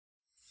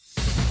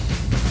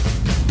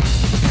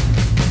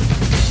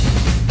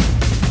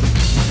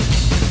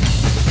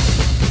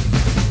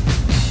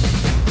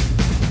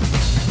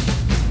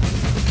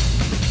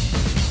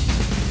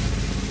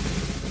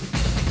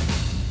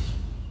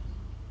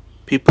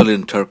People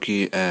in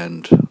Turkey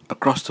and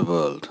across the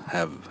world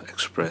have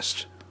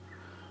expressed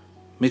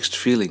mixed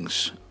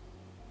feelings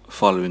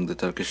following the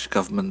Turkish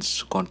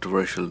government's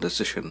controversial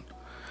decision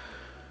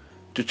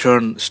to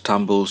turn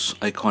Istanbul's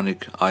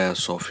iconic Hagia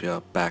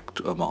Sophia back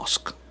to a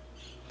mosque.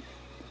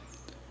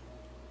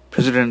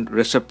 President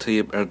Recep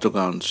Tayyip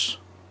Erdogan's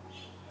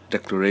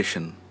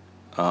declaration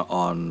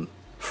on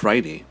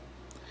Friday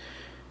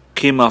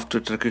came after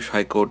Turkish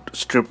High Court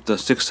stripped the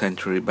 6th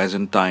century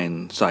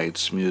Byzantine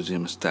site's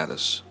museum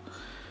status,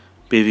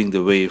 paving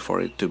the way for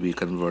it to be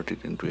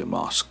converted into a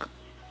mosque.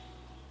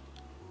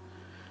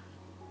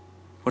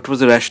 What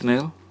was the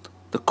rationale?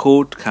 The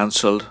court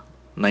cancelled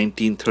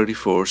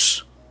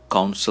 1934's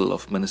Council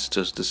of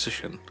Ministers'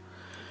 decision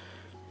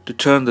to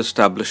turn the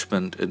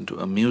establishment into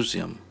a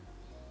museum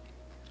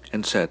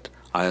and said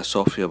Hagia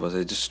Sophia was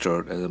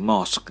registered as a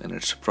mosque in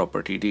its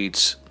property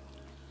deeds.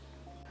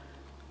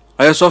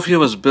 Hagia Sophia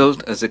was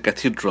built as a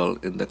cathedral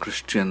in the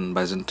Christian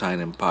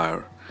Byzantine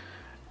Empire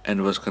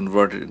and was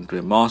converted into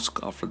a mosque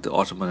after the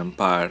Ottoman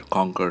Empire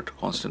conquered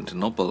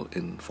Constantinople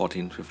in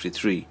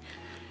 1453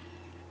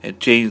 and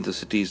changed the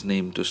city's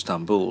name to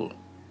Istanbul.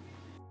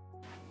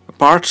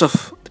 Parts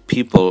of the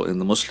people in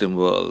the Muslim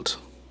world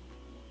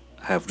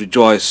have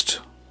rejoiced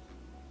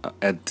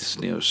at this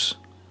news.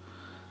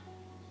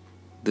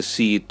 They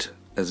see it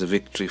as a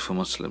victory for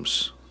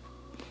Muslims.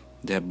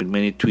 There have been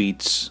many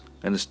tweets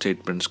and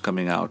statements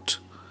coming out,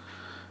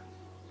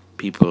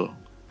 people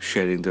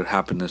sharing their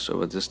happiness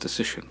over this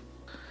decision.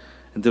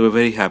 And they were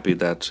very happy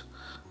that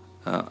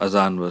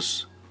Azan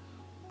was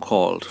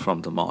called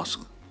from the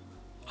mosque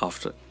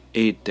after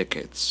 8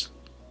 decades.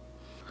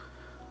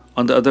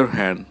 On the other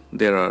hand,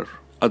 there are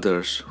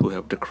others who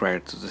have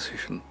decried the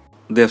decision.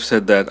 They have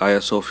said that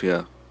Hagia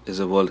Sophia is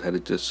a World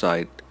Heritage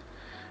Site.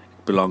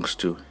 It belongs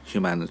to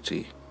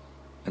humanity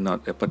and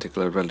not a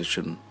particular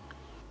religion.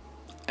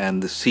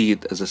 And they see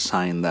it as a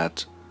sign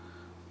that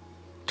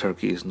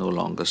Turkey is no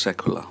longer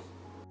secular.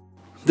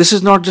 This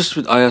is not just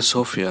with Hagia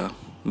Sophia,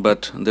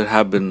 but there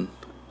have been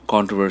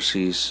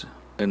controversies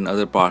in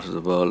other parts of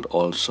the world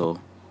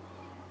also,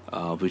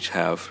 which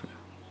have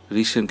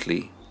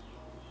recently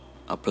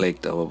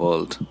plagued our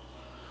world.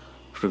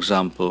 For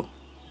example,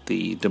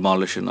 the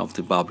demolition of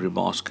the Babri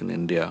Mosque in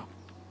India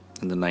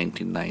in the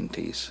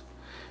 1990s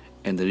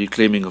and the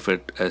reclaiming of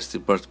it as the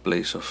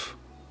birthplace of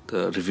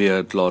the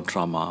revered Lord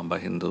Rama by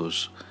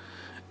Hindus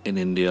in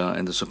India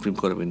and the Supreme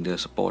Court of India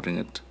supporting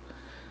it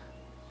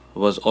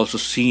was also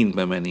seen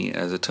by many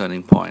as a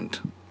turning point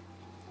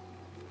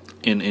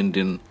in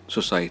Indian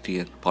society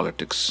and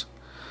politics.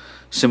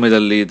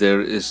 Similarly,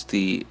 there is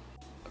the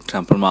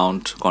Temple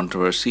Mount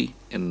controversy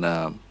in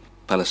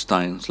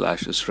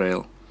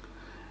Palestine/Israel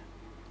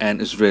and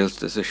Israel's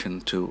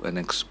decision to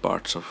annex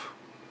parts of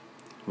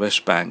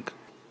West Bank,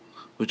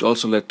 which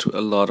also led to a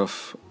lot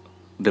of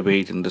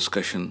debate and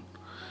discussion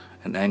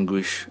and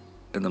anguish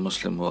in the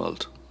Muslim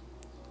world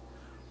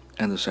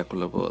and the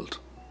secular world.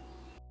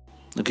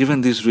 Now,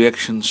 given these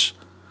reactions,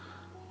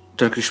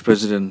 Turkish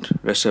President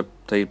Recep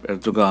Tayyip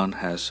Erdogan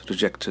has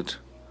rejected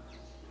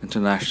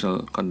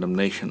international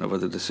condemnation over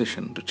the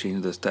decision to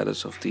change the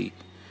status of the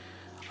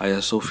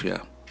Hagia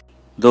Sophia.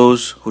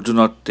 Those who do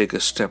not take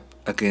a step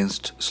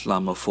against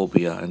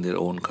Islamophobia in their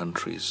own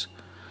countries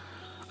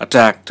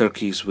attack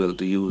Turkey's will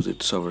to use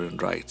its sovereign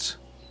rights,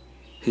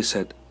 he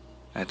said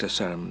at a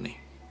ceremony.